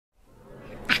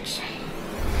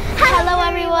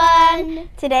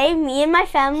Today, me and my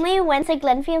family went to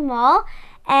Glenfield Mall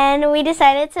and we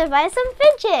decided to buy some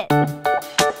fidgets.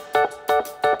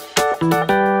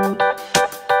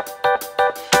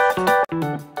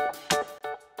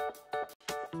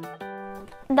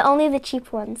 Only the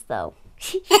cheap ones though.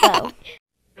 So.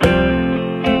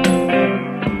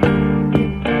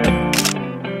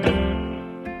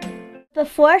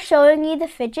 Before showing you the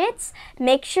fidgets,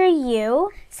 make sure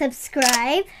you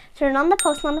subscribe, turn on the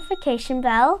post notification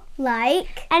bell,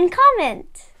 like, and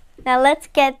comment. Now let's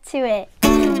get to it.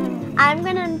 I'm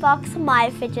gonna unbox my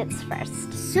fidgets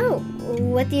first. So,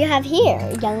 what do you have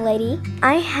here, young lady?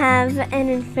 I have an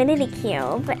infinity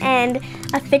cube and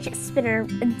a fidget spinner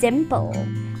dimple.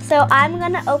 So I'm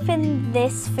gonna open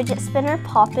this fidget spinner,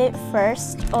 pop it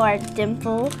first, or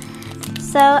dimple.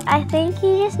 So I think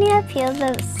you just need to peel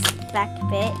the back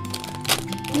bit.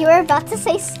 You were about to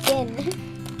say skin.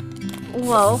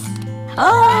 Whoa.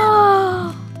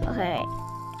 Oh! Okay.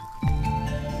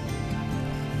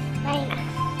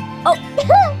 Oh!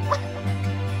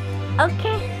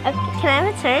 Okay. Can I have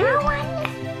a turn?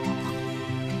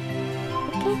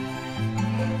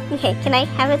 Okay, can I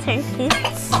have a turn,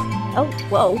 please? Oh,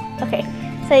 whoa. Okay.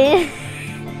 So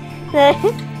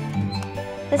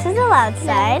this is the loud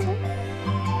side.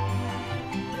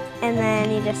 And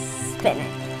then you just spin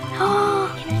it. Oh!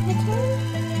 Can I have a turn?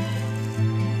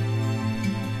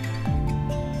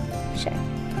 Sure.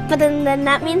 But then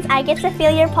that means I get to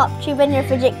feel your pop tube and your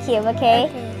fidget cube, okay?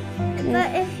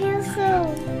 But it feels so...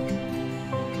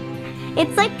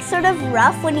 It's like sort of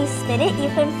rough when you spin it. You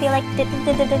can feel like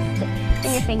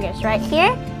in your fingers right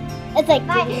here. It's like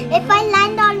if I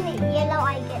land on the yellow,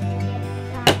 I get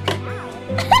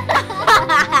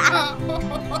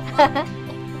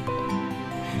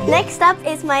Next up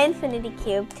is my infinity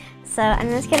cube. So I'm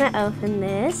just gonna open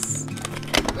this.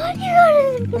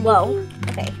 Whoa.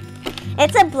 Okay.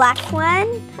 It's a black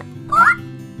one.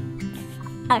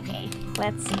 Okay,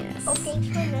 let's see this. Oh, thanks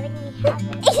for letting me have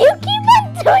it. You keep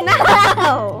on doing that.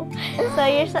 No. So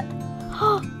you're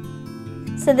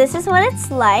so this is what it's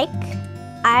like.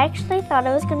 I actually thought it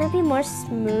was gonna be more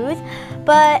smooth,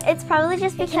 but it's probably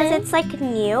just because it's like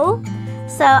new.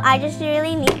 So I just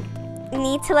really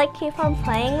need to like keep on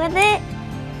playing with it.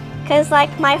 Cause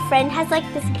like my friend has like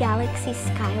this Galaxy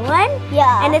Sky one.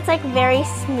 Yeah. And it's like very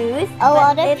smooth. A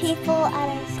lot of people at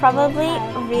our school probably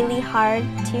really hard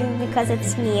too because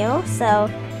it's new. So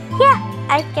yeah,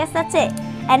 I guess that's it.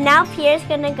 And now Pierre's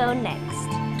gonna go next.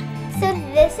 So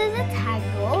this is a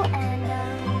tangle and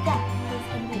yeah.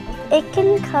 It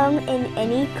can come in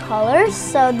any color.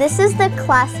 So this is the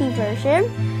classy version.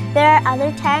 There are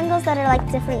other tangles that are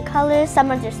like different colors. Some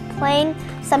are just plain,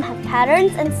 some have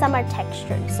patterns, and some are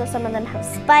textured. So some of them have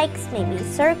spikes, maybe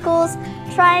circles,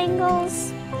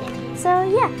 triangles. So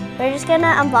yeah, we're just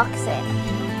gonna unbox it.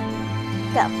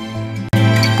 Go.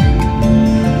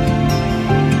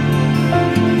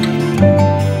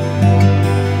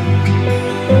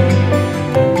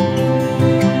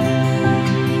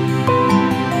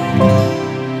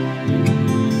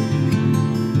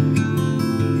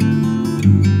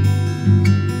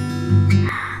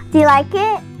 Do you like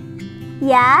it?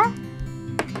 Yeah?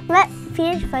 Let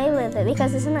Pierre play with it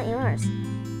because it's not yours.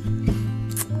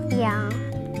 Yeah.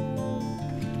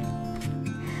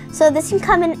 So this can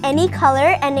come in any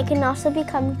color and it can also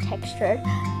become textured.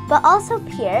 But also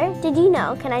Pierre, did you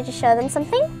know, can I just show them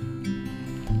something?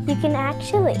 You can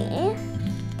actually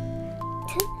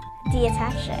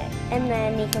deattach it and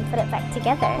then you can put it back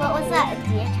together. What was that?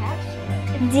 Deattach?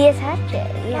 Deattach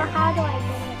it, yeah. Well, how do I do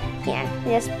it? Here,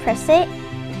 you just press it.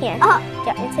 Here, do you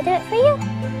want me to do it for you?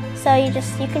 So you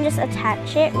can just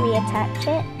attach it, reattach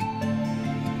it.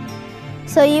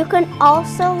 So you can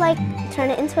also like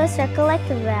turn it into a circle like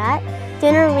that. Do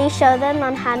you want to re-show them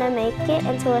on how to make it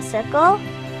into a circle?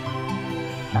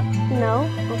 No?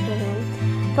 Okay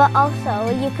then. But also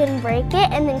you can break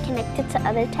it and then connect it to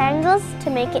other tangles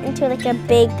to make it into like a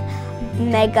big,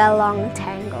 mega long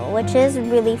tangle, which is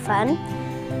really fun.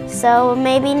 So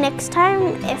maybe next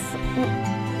time if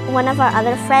one of our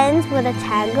other friends with a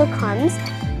tangle comes,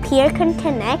 Pierre can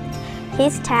connect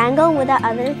his tangle with the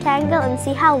other tangle and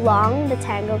see how long the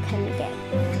tangle can get.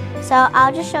 So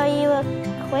I'll just show you a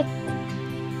quick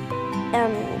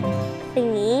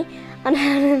thingy on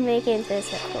how to make it into a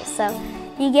circle. So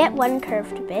you get one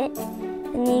curved bit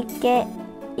and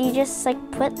you just like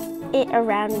put it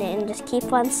around it and just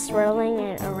keep on swirling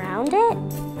it around it.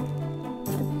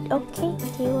 Okay,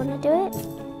 do you want to do it?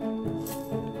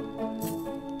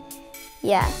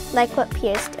 Yeah, like what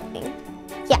Pierre's doing.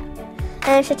 Yeah,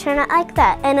 and it should turn out like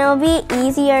that. And it'll be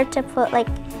easier to put like,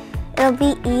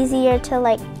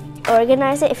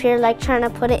 organize it. If you're like trying to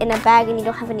put it in a bag and you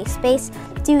don't have any space,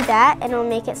 do that and it'll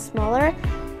make it smaller.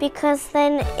 Because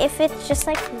then if it's just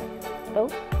like,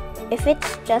 if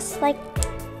it's just like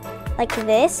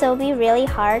this, it'll be really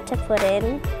hard to put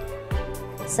in.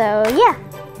 So yeah.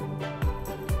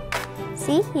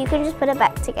 See, you can just put it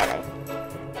back together.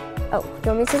 Oh, do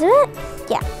you want me to do it?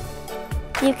 Yeah.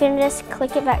 You can just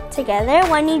click it back together.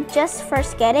 When you just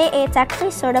first get it, it's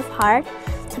actually sort of hard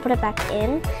to put it back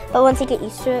in. But once you get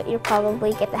used to it, you'll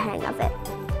probably get the hang of it.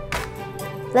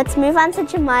 Let's move on to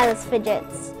Jamila's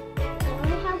fidgets. I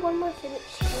only have one more fidget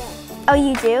left. Oh,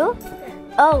 you do?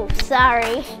 Oh,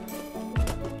 sorry.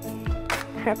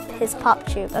 His pop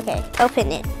tube. Okay,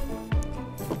 open it.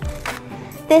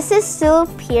 This is Sue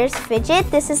Pierce fidget.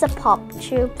 This is a pop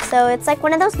tube. So it's like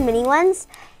one of those mini ones.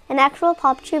 An actual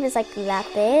pop tube is like that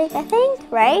big, I think,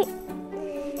 right?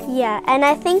 Yeah, and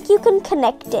I think you can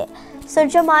connect it. So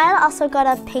Jamila also got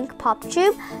a pink pop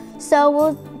tube. So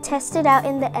we'll test it out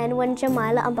in the end when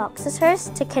Jamila unboxes hers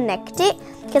to connect it.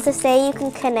 Because they say you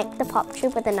can connect the pop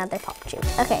tube with another pop tube.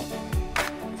 Okay,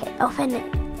 open it.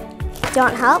 Do you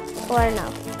want help or no?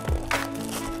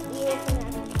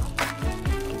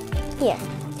 Here.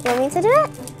 You want me to do it?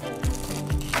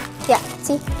 Yeah,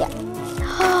 see? Yeah.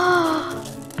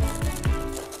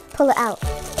 Pull it out.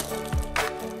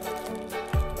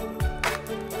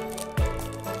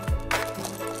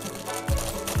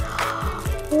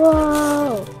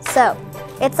 Whoa. So,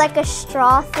 it's like a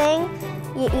straw thing.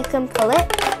 You can pull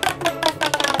it.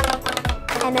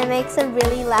 And it makes a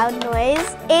really loud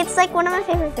noise. It's like one of my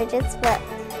favorite fidgets, but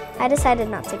I decided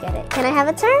not to get it. Can I have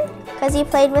a turn? Because you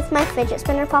played with my fidget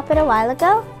spinner pop-it a while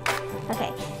ago.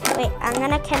 Okay, wait, I'm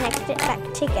gonna connect it back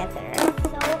together.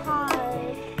 So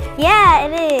hard. Yeah,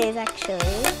 it is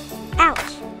actually.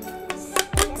 Ouch.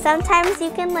 Sometimes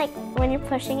you can like, when you're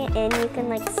pushing it in, you can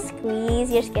like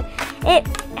squeeze your skin. It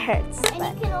hurts.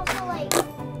 And you can also like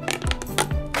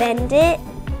bend it.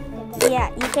 Yeah,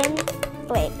 you can,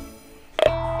 wait.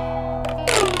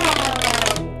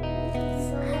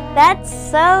 That's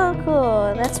so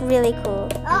cool. That's really cool.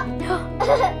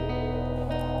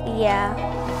 Yeah.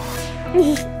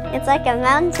 It's like a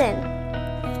mountain.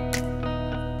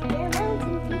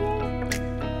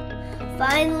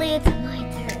 Finally, it's my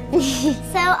turn.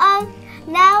 So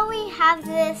now we have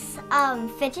this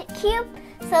fidget cube.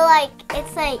 So like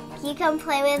it's like you can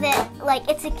play with it like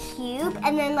it's a cube,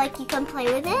 and then like you can play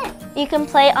with it. You can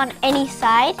play on any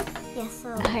side. Yeah.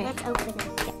 So Okay. let's open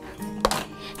it.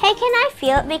 Hey, can I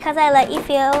feel it because I let you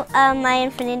feel my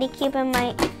infinity cube and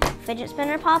my fidget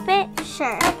spinner pop it?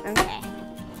 Sure. Okay.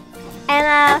 And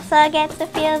I also get to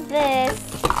feel this.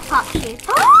 Pop cube.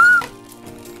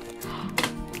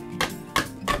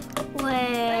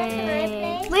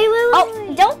 Wait. Wait. Oh,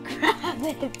 don't grab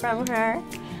it from her.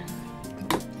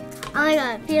 Oh my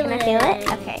god, feel Can it. I feel it?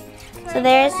 Okay. So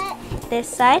there's this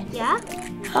side. Yeah.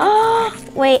 Oh,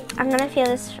 wait, I'm gonna feel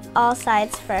this all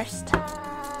sides first.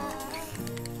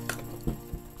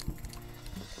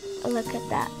 Look at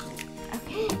that.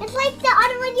 Okay. It's like the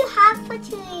other one you have for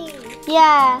today.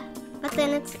 Yeah. But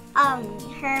then it's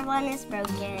her one is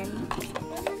broken.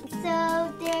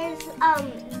 So there's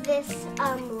this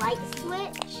light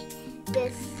switch,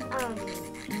 this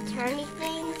turny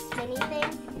thing, spinny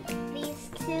thing. These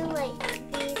two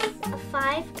these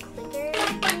 5 clicker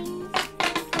things.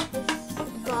 This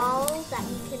ball that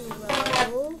you can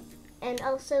roll, and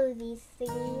also these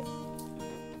things.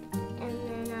 And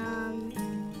then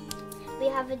we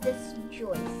have this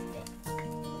joystick.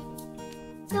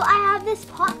 So I have this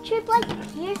pop chip like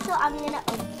here, so I'm gonna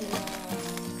open it.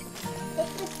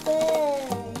 This is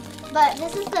good. But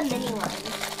this is the mini one.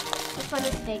 This one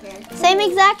is bigger. Same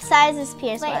exact size as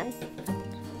Pierre's Wait. one.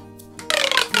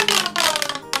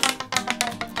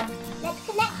 Let's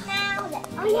connect now.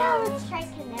 Oh yeah, let's try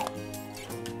connect.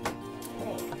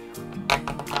 Wait.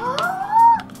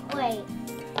 Wait.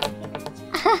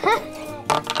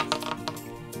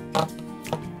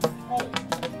 Wait.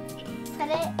 Put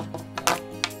it.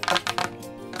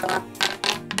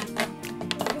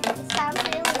 It sounds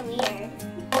really weird.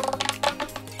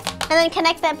 And then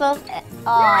connect that both.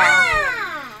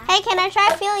 Ah! Hey, can I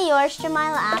try feeling yours,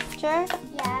 Jamila, after?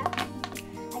 Yeah.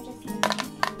 I just.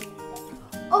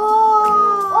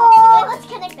 Oh! Wait, let's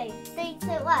connect these. 3, 2,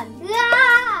 1.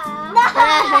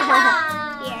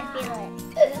 Here, feel it.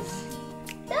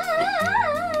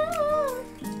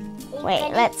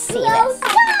 Wait, let's see this.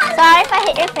 Sorry if I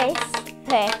hit your face.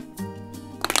 Okay.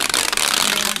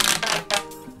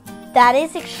 That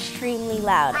is extremely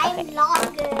loud. Okay. I'm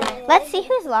not good. Let's see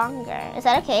who's longer. Is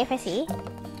that okay if I see?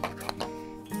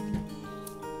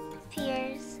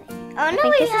 Pierce. Oh I no,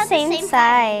 think we it's the have same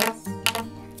size.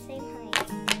 Same height.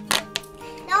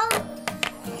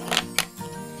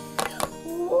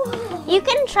 You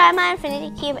can try my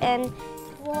infinity cube and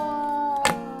Whoa!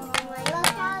 Look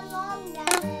how long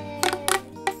that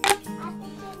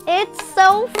is. it's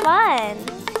so fun.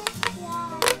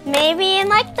 Yeah. Maybe in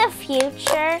like the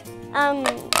future,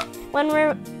 when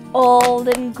we're old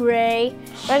and gray,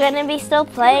 we're gonna be still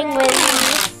playing with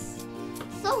these.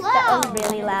 So loud. That was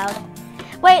really loud.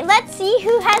 Wait, let's see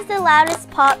who has the loudest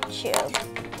pop tube.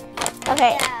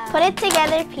 Okay, Yeah. put it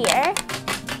together, Pierre.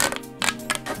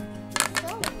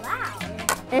 So loud.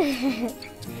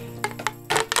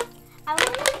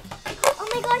 Oh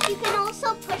my gosh, you can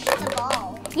also push the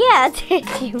ball. Yeah, did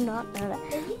you not know that?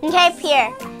 Okay,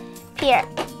 Pierre.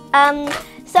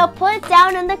 So put it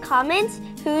down in the comments.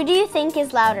 Who do you think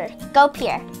is louder? Go,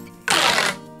 Pierre.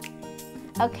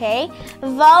 Okay.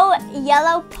 Vote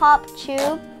yellow pop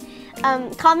tube.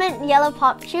 Comment yellow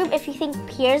pop tube if you think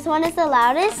Pierre's one is the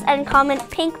loudest, and comment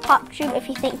pink pop tube if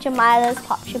you think Jamila's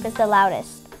pop tube is the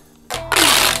loudest.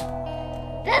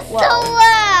 That's Whoa. so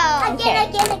loud. Okay.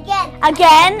 Again.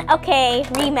 Again? Okay,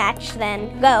 rematch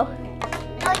then. Go.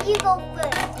 Oh, you go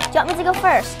first. Do you want me to go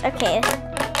first? Okay.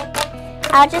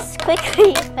 I'll just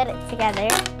quickly put it together.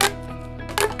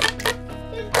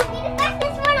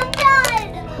 This one, I'm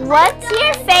done. What's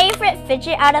your favorite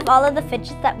fidget out of all of the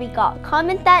fidgets that we got?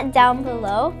 Comment that down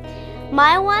below.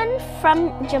 My one from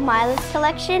Jamila's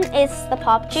collection is the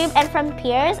pop tube, and from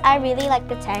Pierre's, I really like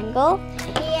the tangle.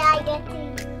 Yeah, I get to.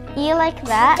 You like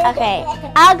that? Okay,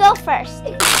 I'll go first.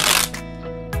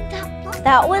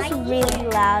 That was really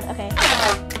loud. Okay.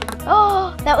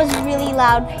 Oh, that was really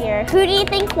loud, Pierre. Who do you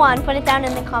think won? Put it down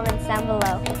in the comments down below.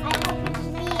 I hope it's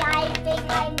me. I think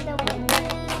I'm the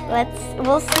winner.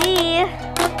 We'll see.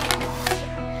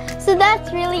 So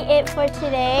that's really it for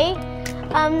today.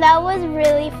 That was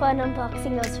really fun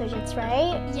unboxing those fidgets,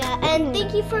 right? Yeah, and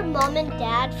thank you for Mom and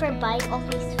Dad for buying all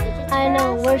these fidgets. I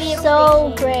know, for us. we're We so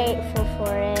appreciate it. grateful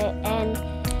for it, and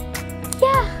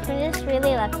yeah, we're just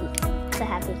really lucky to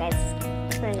have you guys.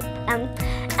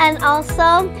 And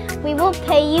also, we will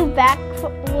pay you back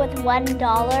with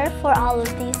 $1 for all of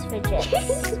these fidgets.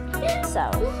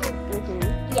 So,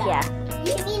 yeah.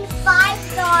 You mean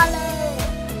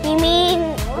 $5? You mean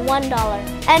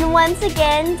 $1. And once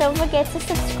again, don't forget to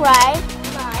subscribe,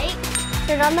 Like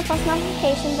turn on the post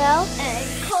notification bell. and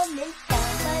comment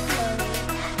down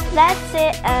below. That's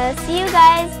it. See you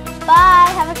guys. Bye.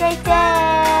 Have a great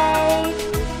day.